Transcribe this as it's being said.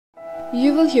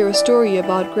You will hear a story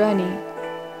about Granny.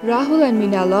 Rahul and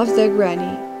Meena loved their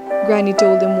granny. Granny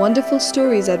told them wonderful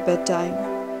stories at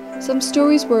bedtime. Some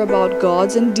stories were about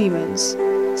gods and demons.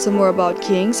 Some were about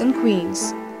kings and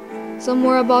queens. Some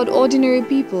were about ordinary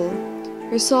people.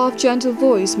 Her soft, gentle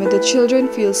voice made the children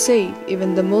feel safe,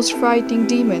 even the most frightening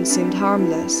demons seemed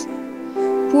harmless.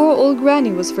 Poor old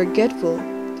Granny was forgetful.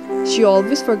 She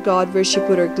always forgot where she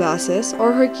put her glasses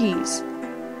or her keys.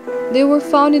 They were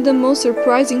found in the most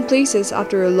surprising places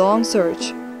after a long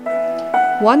search.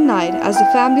 One night, as the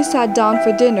family sat down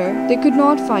for dinner, they could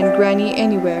not find Granny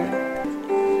anywhere.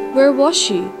 Where was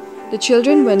she? The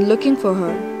children went looking for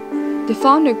her. They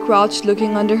found her crouched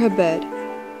looking under her bed.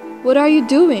 "What are you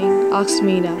doing?" asked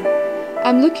Meena.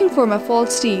 "I'm looking for my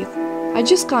false teeth. I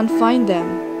just can't find them."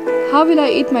 "How will I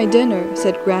eat my dinner?"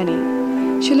 said Granny.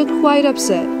 She looked quite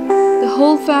upset. The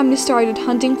whole family started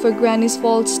hunting for Granny's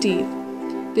false teeth.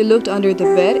 They looked under the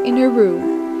bed in her room.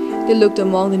 They looked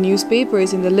among the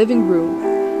newspapers in the living room.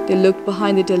 They looked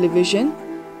behind the television.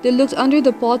 They looked under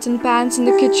the pots and pans in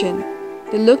the kitchen.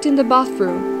 They looked in the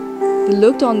bathroom. They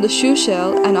looked on the shoe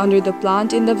shelf and under the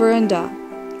plant in the veranda.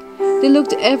 They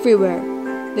looked everywhere.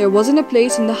 There wasn't a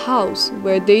place in the house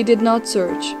where they did not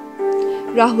search.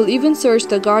 Rahul even searched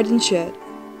the garden shed.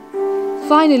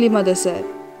 Finally, Mother said,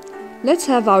 "Let's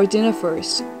have our dinner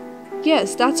first."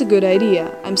 "Yes, that's a good idea.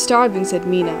 I'm starving," said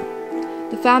Meena.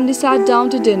 The family sat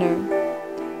down to dinner.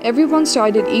 Everyone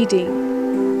started eating.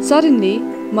 Suddenly,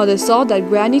 Mother saw that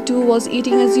Granny too was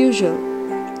eating as usual.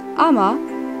 "Amma,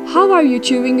 how are you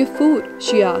chewing your food?"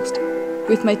 she asked.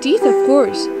 "With my teeth, of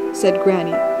course," said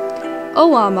Granny.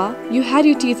 "Oh, Amma, you had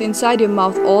your teeth inside your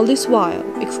mouth all this while,"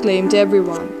 exclaimed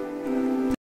everyone.